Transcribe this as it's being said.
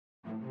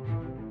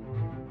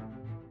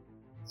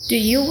Do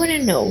you want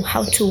to know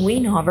how to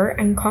win over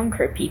and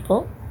conquer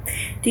people?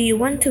 Do you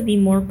want to be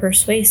more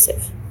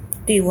persuasive?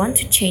 Do you want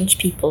to change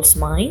people's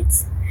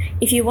minds?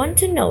 If you want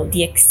to know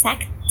the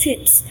exact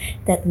tips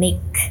that make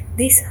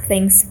these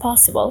things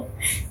possible,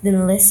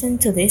 then listen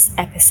to this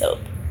episode.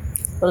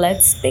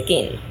 Let's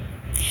begin.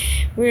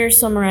 We are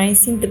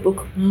summarizing the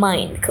book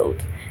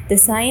Mindcode, The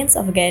Science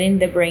of Getting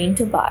the Brain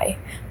to Buy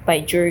by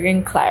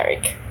Jurgen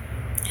Klaric.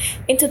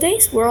 In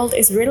today's world,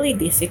 it's really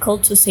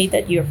difficult to say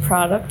that your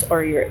product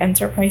or your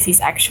enterprise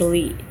is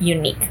actually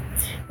unique,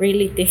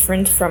 really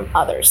different from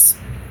others.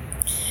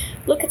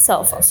 Look at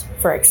cell phones,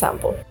 for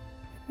example.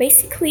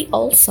 Basically,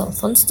 all cell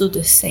phones do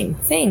the same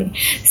thing.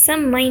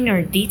 Some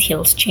minor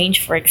details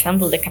change, for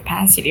example, the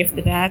capacity of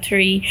the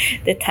battery,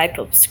 the type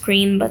of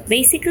screen, but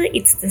basically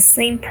it's the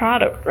same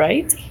product,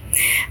 right?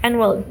 And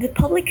well, the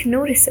public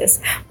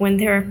notices when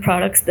there are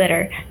products that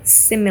are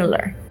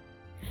similar.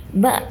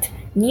 But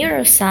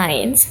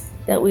neuroscience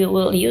that we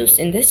will use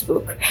in this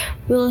book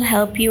will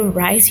help you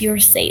rise your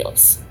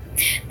sales.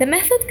 The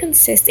method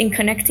consists in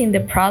connecting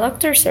the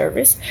product or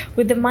service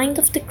with the mind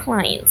of the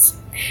clients.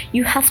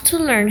 You have to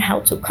learn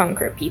how to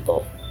conquer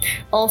people.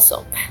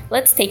 Also,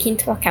 let's take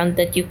into account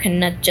that you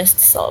cannot just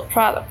sell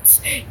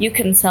products. You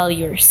can sell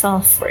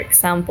yourself, for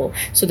example,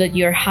 so that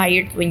you're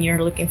hired when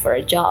you're looking for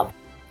a job.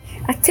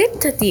 A tip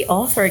that the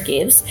author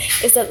gives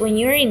is that when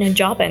you're in a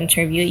job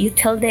interview, you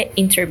tell the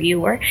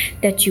interviewer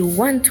that you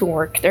want to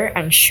work there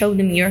and show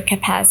them your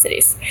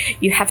capacities.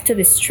 You have to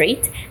be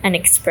straight and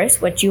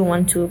express what you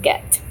want to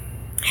get.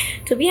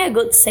 To be a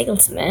good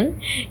salesman,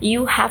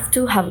 you have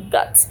to have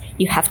guts.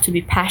 You have to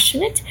be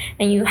passionate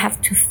and you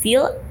have to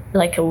feel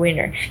like a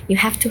winner. You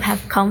have to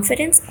have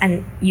confidence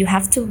and you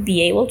have to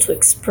be able to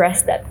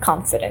express that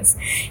confidence.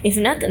 If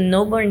not,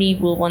 nobody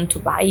will want to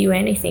buy you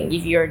anything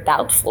if you're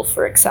doubtful,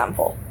 for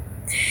example.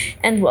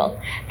 And well,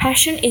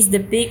 passion is the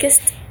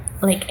biggest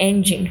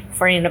engine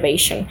for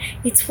innovation.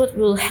 It's what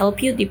will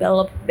help you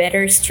develop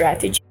better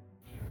strategy,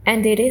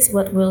 and it is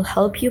what will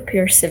help you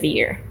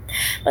persevere.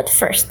 But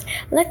first,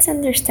 let's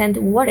understand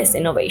what is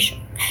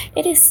innovation.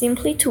 It is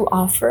simply to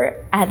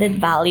offer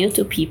added value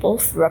to people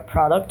through a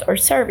product or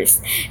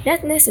service,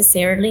 not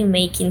necessarily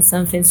making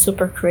something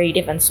super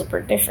creative and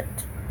super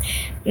different.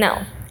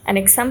 Now, an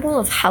example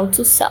of how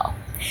to sell.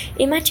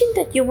 Imagine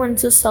that you want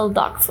to sell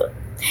dog food.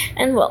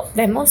 And well,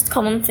 the most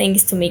common thing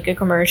is to make a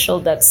commercial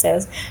that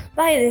says,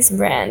 buy this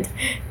brand,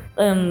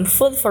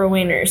 food for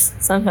winners,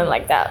 something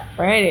like that,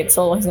 right? It's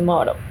always a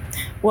motto.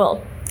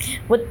 Well,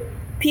 what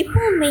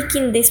people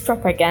making this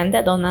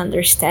propaganda don't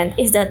understand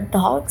is that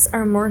dogs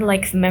are more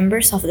like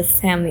members of the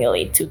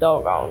family to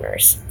dog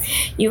owners.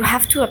 You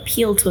have to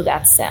appeal to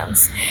that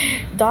sense.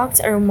 Dogs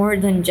are more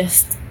than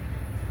just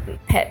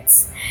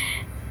pets.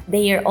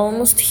 They are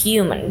almost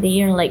human.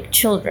 They are like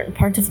children,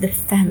 part of the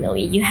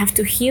family. You have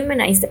to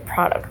humanize the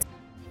product.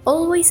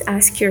 Always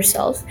ask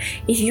yourself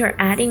if you're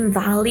adding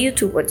value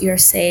to what you're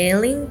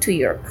selling to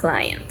your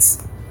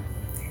clients.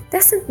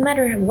 Doesn't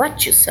matter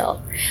what you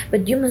sell,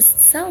 but you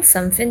must sell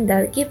something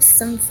that gives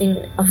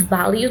something of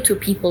value to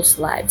people's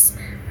lives.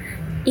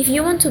 If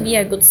you want to be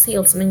a good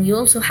salesman, you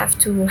also have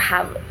to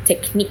have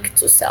technique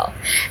to sell,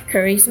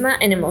 charisma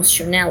and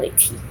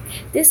emotionality.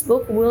 This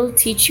book will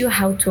teach you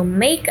how to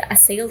make a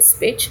sales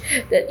pitch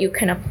that you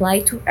can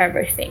apply to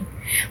everything.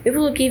 We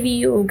will give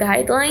you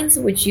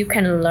guidelines which you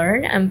can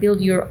learn and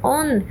build your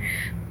own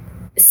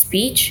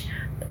speech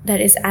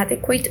that is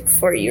adequate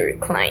for your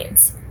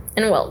clients.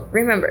 And well,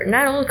 remember,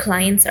 not all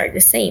clients are the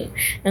same,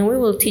 and we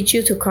will teach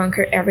you to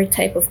conquer every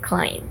type of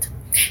client.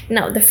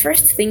 Now, the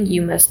first thing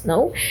you must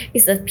know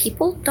is that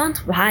people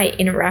don't buy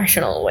in a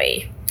rational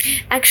way.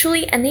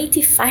 Actually, an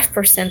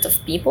 85% of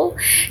people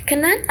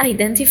cannot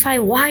identify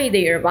why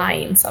they are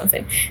buying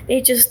something. They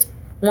just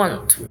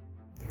want to.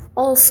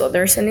 Also,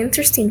 there's an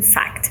interesting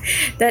fact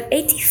that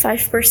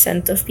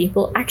 85% of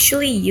people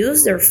actually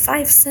use their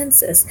 5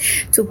 senses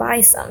to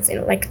buy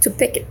something, like to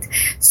pick it.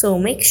 So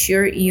make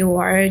sure you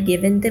are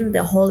giving them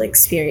the whole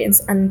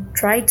experience and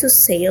try to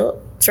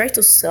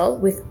sell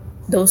with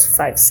those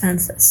 5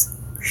 senses.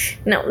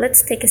 Now,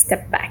 let's take a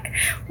step back.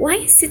 Why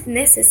is it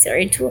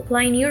necessary to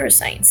apply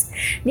neuroscience?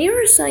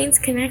 Neuroscience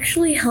can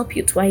actually help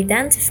you to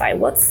identify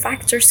what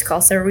factors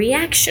cause a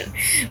reaction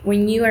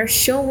when you are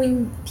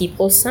showing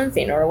people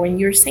something or when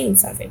you're saying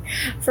something.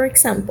 For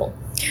example,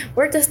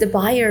 where does the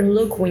buyer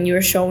look when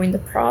you're showing the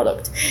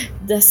product?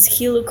 Does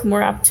he look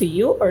more up to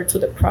you or to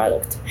the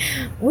product?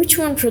 Which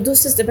one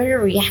produces the better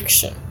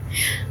reaction?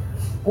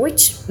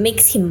 Which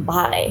makes him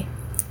buy?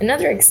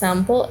 Another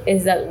example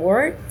is that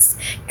words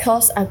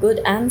cause a good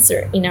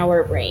answer in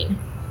our brain.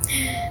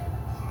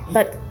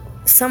 But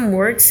some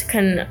words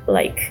can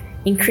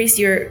increase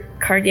your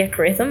cardiac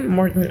rhythm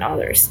more than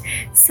others.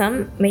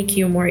 Some make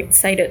you more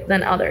excited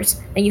than others,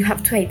 and you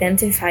have to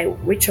identify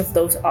which of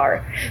those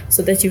are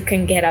so that you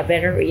can get a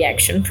better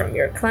reaction from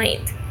your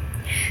client.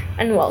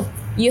 And well,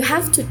 you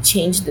have to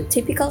change the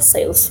typical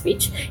sales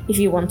pitch if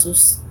you want to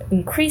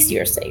increase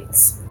your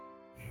sales.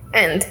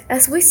 And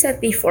as we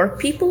said before,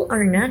 people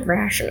are not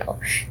rational.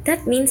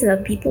 That means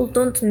that people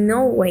don't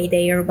know why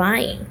they are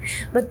buying,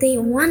 but they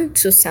want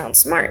to sound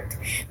smart.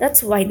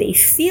 That's why they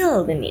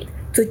feel the need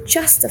to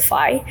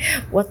justify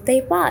what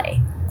they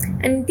buy.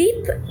 And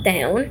deep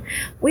down,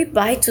 we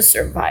buy to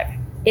survive.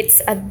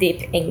 It's a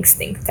deep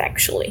instinct,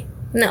 actually.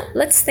 Now,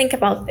 let's think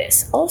about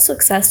this. All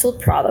successful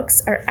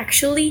products are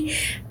actually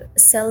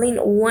selling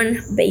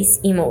one base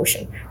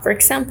emotion. For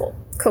example,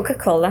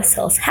 Coca-Cola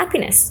sells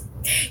happiness.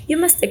 You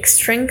must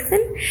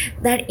strengthen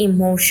that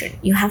emotion.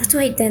 You have to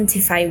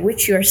identify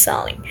which you are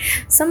selling.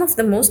 Some of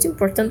the most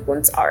important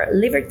ones are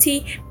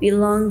liberty,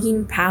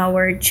 belonging,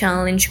 power,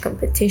 challenge,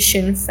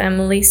 competition,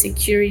 family,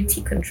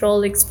 security,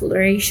 control,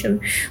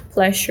 exploration,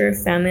 pleasure,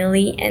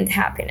 family, and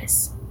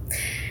happiness.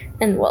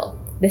 And well,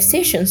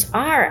 decisions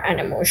are an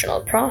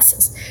emotional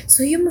process,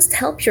 so you must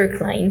help your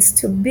clients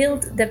to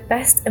build the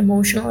best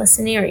emotional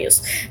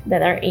scenarios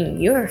that are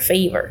in your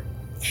favor.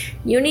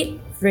 You need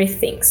three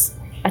things: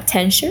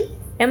 attention,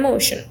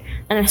 emotion,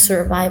 and a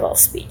survival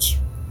speech.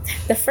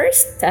 The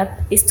first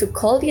step is to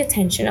call the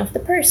attention of the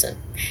person.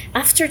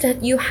 After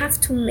that, you have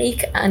to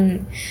make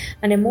an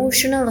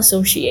emotional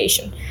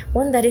association,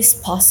 one that is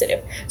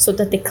positive, so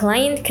that the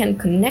client can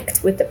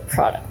connect with the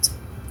product.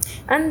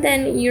 And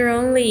then you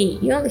only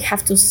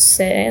have to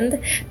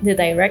send the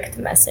direct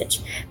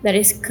message that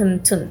is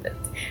contundent,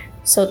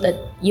 so that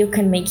you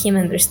can make him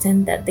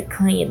understand that the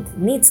client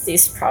needs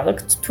this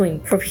product to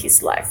improve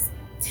his life.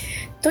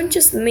 Don't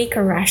just make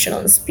a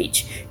rational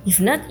speech. If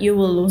not, you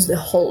will lose the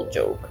whole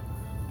joke.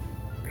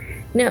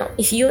 Now,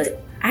 if you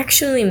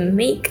actually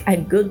make a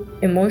good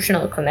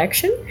emotional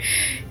connection,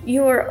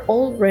 you are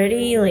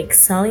already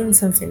selling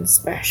something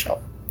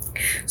special.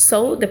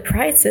 So the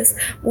prices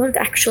won't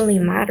actually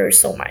matter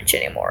so much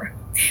anymore.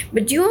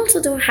 But you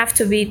also don't have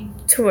to be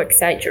too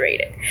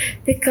exaggerated,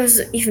 because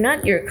if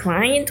not, your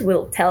client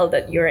will tell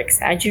that you're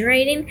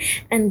exaggerating,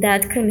 and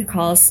that can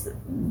cause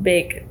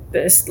big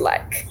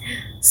dislike.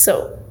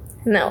 So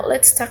now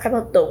let's talk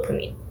about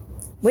dopamine.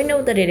 We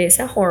know that it is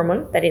a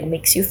hormone that it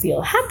makes you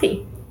feel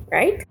happy,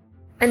 right?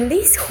 And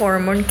this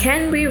hormone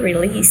can be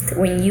released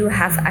when you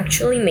have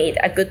actually made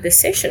a good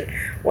decision.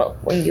 Well,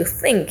 when you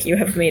think you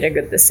have made a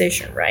good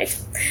decision, right?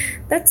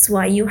 That's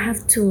why you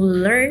have to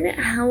learn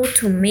how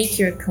to make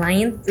your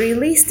client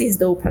release this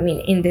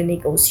dopamine in the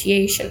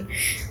negotiation.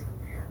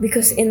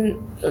 Because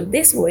in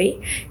this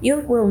way, you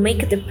will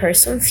make the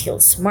person feel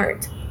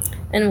smart.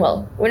 And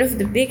well, one of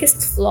the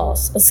biggest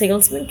flaws a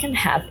salesman can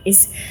have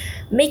is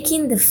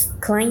making the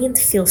client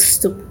feel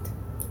stupid.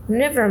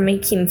 Never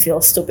make him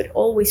feel stupid.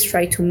 Always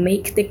try to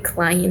make the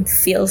client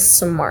feel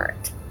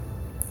smart.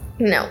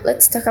 Now,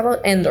 let's talk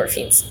about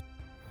endorphins.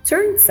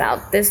 Turns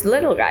out these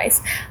little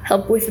guys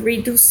help with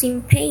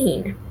reducing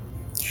pain.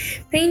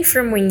 Pain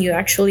from when you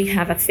actually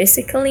have a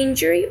physical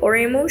injury or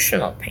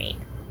emotional pain.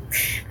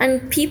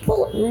 And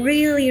people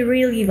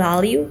really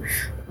value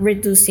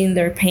reducing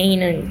their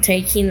pain and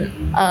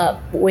taking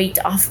weight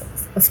off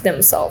of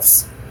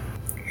themselves.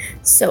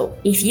 So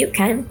if you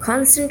can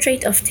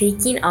concentrate of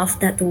taking off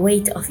that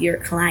weight of your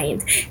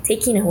client,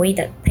 taking away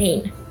that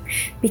pain,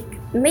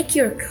 make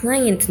your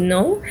client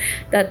know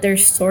that their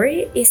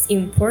story is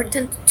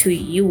important to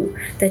you,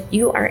 that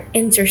you are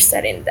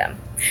interested in them.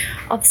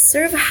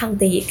 Observe how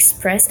they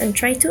express and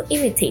try to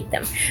imitate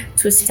them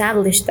to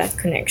establish that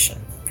connection.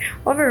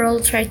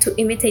 Overall, try to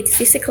imitate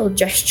physical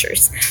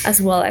gestures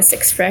as well as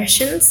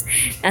expressions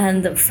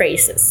and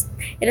phrases.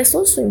 It is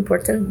also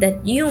important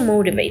that you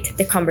motivate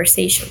the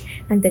conversation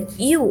and that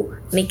you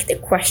make the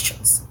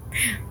questions.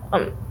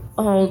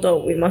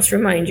 Although we must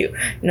remind you,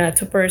 not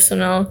too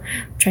personal,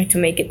 try to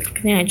make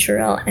it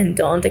natural and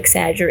don't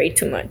exaggerate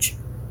too much.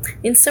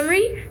 In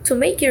summary, to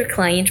make your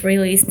client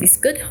release these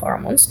good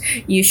hormones,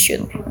 you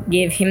should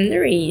give him the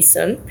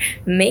reason,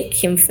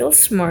 make him feel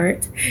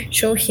smart,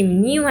 show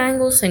him new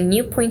angles and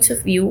new points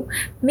of view,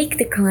 make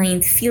the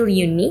client feel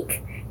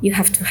unique. You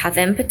have to have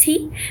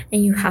empathy,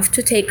 and you have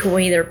to take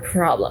away their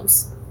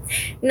problems.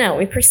 Now,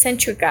 we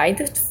present your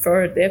guide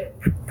for the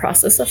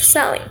process of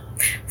selling.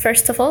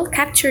 First of all,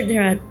 capture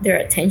their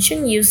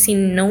attention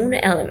using known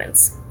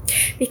elements.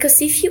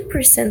 Because if you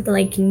present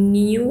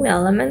new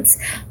elements,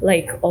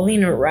 like all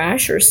in a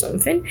rush or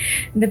something,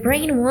 the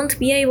brain won't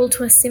be able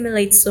to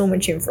assimilate so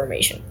much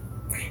information.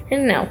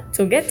 And now,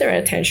 to get their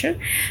attention,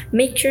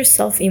 make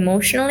yourself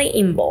emotionally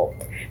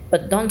involved,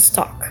 but don't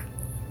talk.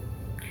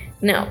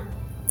 Now,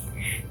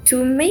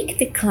 to make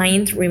the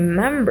client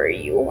remember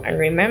you and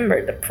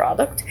remember the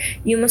product,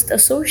 you must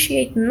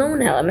associate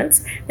known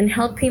elements and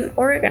help him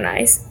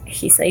organize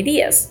his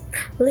ideas.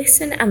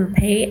 Listen and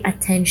pay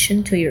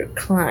attention to your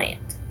client.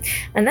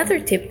 Another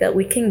tip that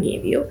we can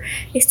give you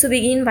is to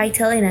begin by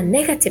telling a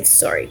negative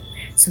story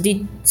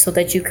so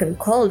that you can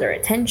call their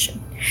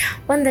attention.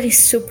 One that is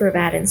super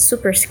bad and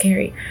super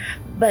scary,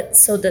 but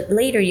so that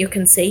later you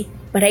can say,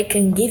 but I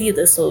can give you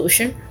the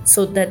solution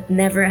so that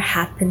never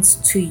happens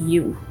to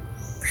you.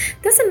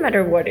 Doesn't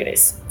matter what it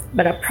is,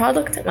 but a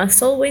product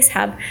must always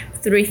have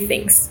three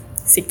things: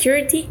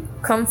 security,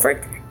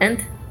 comfort,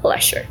 and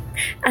pleasure.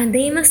 And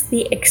they must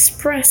be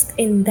expressed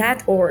in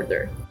that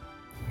order.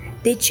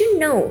 Did you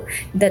know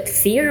that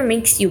fear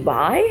makes you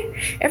buy?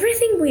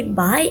 Everything we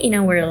buy in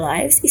our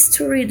lives is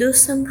to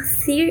reduce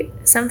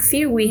some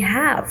fear we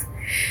have.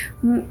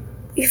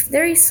 If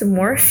there is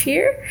more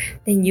fear,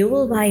 then you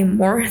will buy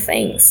more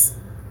things.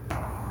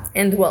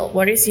 And well,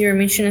 what is your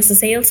mission as a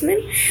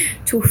salesman?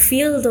 To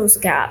fill those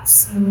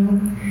gaps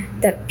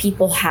that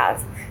people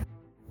have.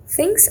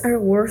 Things are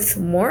worth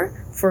more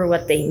for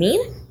what they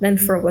mean than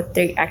for what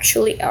they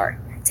actually are.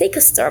 Take a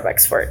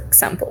Starbucks, for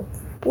example.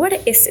 What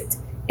is it?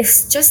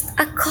 It's just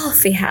a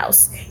coffee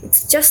house.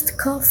 It's just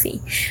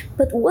coffee.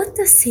 But what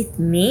does it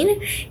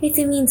mean? It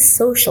means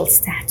social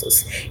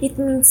status. It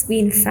means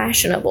being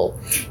fashionable.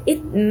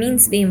 It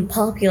means being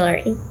popular.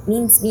 It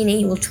means being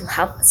able to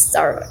have a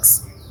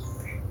Starbucks.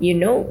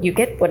 You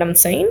get what I'm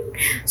saying?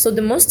 So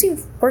the most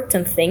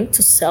important thing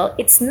to sell,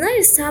 it's not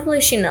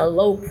establishing a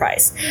low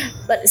price,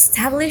 but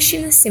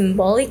establishing a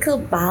symbolical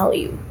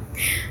value.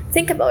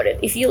 Think about it.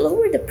 If you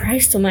lower the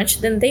price too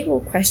much, then they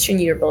will question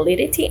your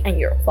validity and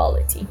your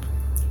quality.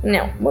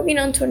 Now, moving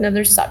on to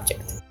another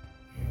subject.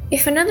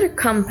 If another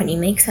company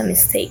makes a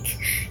mistake,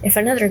 if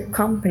another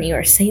company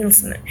or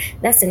salesman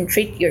doesn't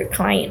treat your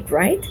client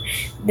right,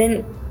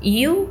 then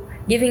you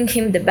giving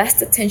him the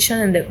best attention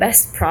and the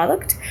best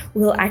product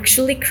will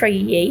actually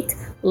create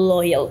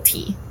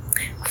loyalty.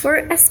 For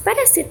as bad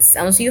as it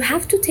sounds, you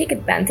have to take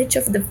advantage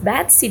of the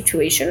bad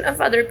situation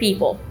of other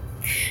people.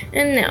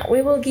 And now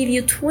we will give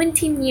you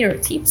 20 mirror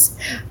tips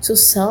to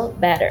sell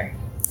better.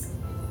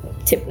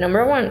 Tip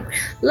number 1,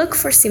 look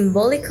for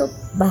symbolical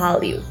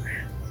value.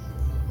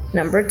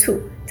 Number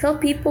 2, tell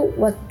people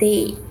what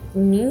they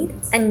need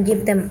and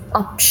give them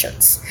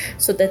options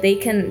so that they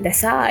can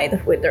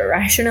decide with their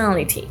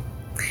rationality.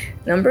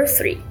 Number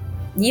 3,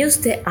 use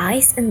the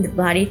eyes and the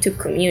body to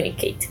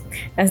communicate.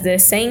 As the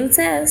saying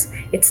says,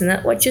 it's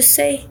not what you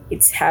say,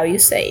 it's how you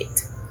say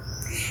it.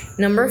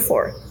 Number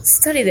 4,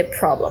 study the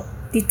problem,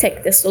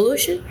 detect the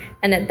solution,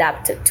 and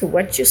adapt it to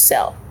what you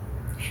sell.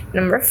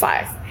 Number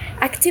 5,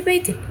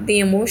 activate the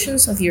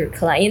emotions of your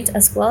client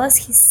as well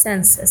as his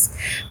senses.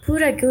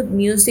 Put a good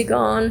music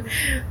on,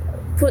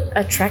 put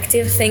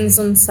attractive things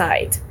on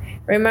sight.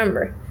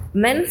 Remember,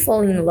 men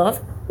fall in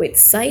love with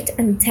sight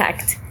and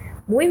tact.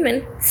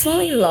 Women fall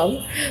in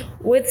love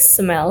with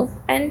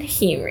smell and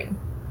hearing.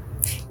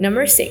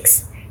 Number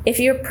 6, if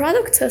your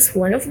product has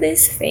one of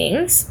these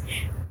things,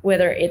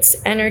 whether it's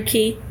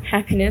anarchy,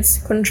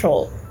 happiness,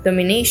 control,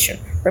 domination,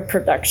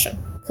 reproduction,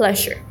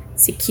 pleasure,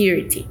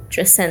 security,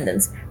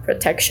 transcendence,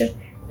 protection,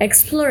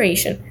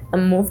 exploration,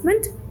 and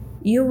movement,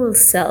 you will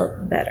sell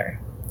better.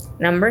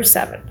 Number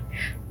 7,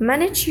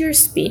 manage your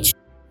speech.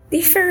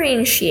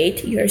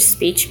 Differentiate your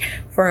speech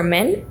for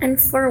men and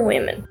for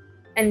women.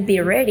 And be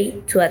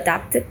ready to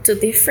adapt it to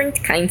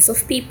different kinds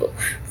of people.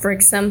 For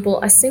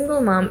example, a single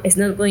mom is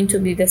not going to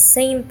be the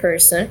same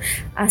person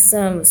as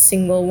a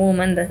single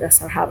woman that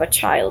doesn't have a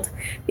child.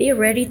 Be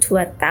ready to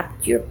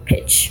adapt your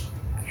pitch.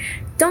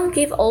 Don't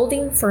give all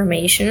the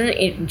information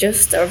in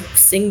just a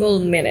single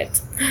minute.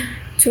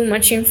 Too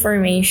much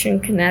information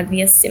cannot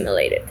be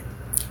assimilated.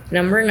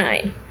 Number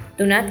 9,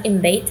 do not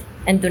invade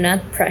and do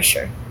not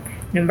pressure.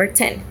 Number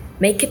 10,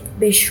 make it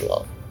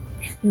visual.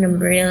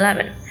 Number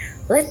 11,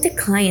 let the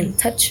client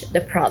touch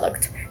the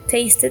product,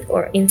 taste it,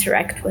 or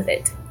interact with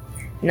it.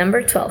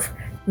 Number 12,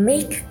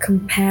 make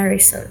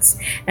comparisons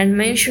and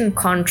mention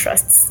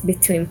contrasts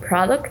between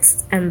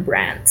products and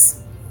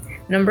brands.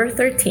 Number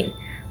 13,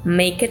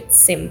 make it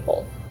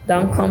simple.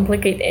 Don't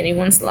complicate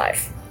anyone's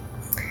life.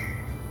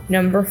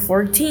 Number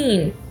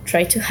 14,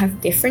 try to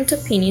have different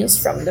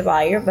opinions from the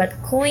buyer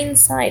but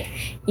coincide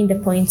in the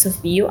points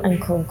of view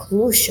and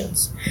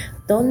conclusions.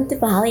 Don't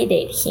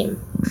validate him,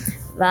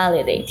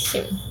 validate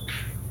him.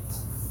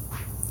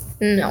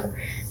 No.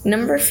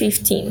 Number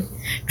 15,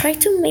 try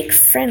to make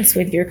friends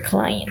with your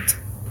client.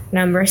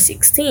 Number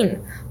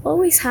 16,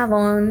 always have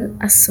on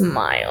a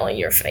smile on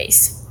your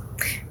face.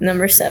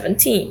 Number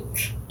 17,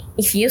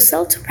 if you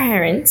sell to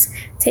parents,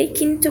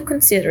 take into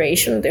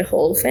consideration the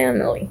whole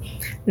family.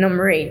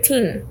 Number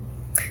 18,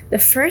 the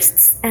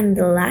first and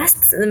the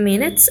last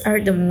minutes are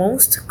the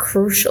most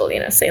crucial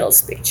in a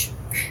sales pitch,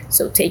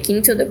 so take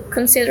into the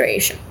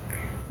consideration.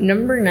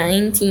 Number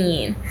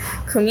 19,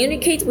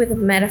 communicate with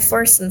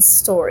metaphors and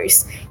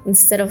stories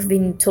instead of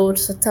being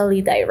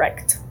totally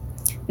direct.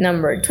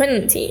 Number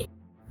 20,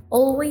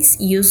 always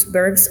use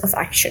verbs of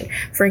action.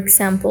 For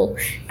example,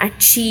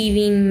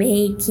 achieving,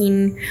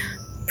 making,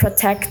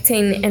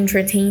 protecting,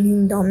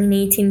 entertaining,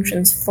 dominating,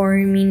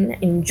 transforming,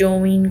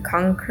 enjoying,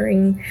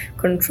 conquering,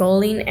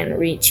 controlling, and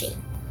reaching.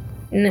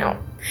 Now,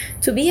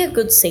 to be a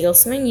good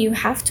salesman, you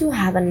have to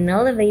have an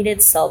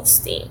elevated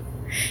self-esteem.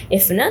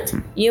 If not,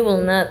 you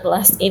will not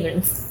last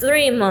even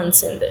 3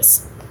 months in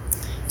this.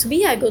 To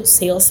be a good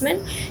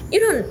salesman, you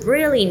don't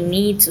really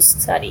need to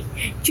study.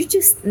 You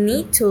just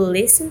need to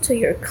listen to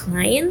your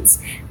clients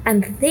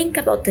and think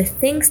about the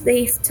things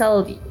they've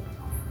told you.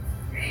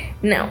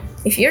 Now,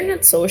 if you're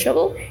not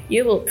sociable,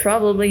 you will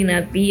probably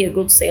not be a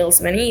good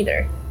salesman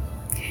either.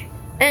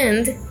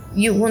 And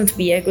you won't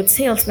be a good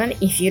salesman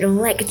if you don't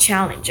like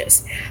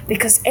challenges,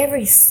 because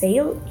every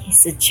sale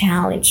is a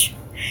challenge.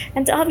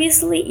 And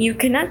obviously, you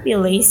cannot be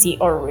lazy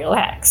or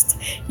relaxed.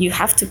 You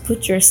have to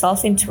put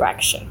yourself into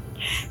action.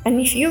 And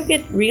if you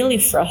get really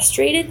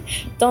frustrated,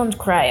 don't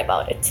cry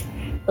about it.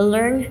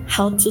 Learn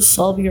how to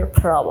solve your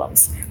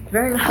problems.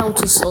 Learn how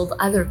to solve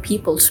other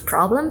people's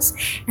problems,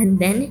 and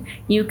then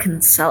you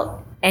can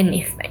solve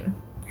anything.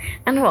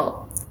 And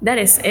well, that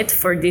is it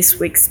for this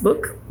week's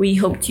book. We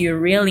hope you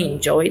really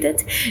enjoyed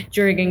it.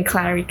 Jurgen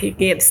Klaric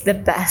gives the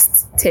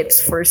best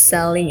tips for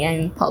selling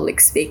and public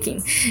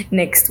speaking.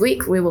 Next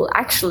week, we will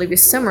actually be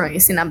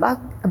summarizing about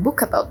a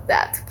book about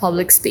that,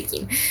 public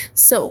speaking.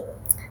 So,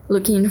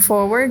 looking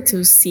forward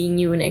to seeing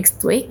you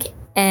next week,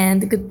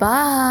 and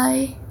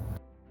goodbye.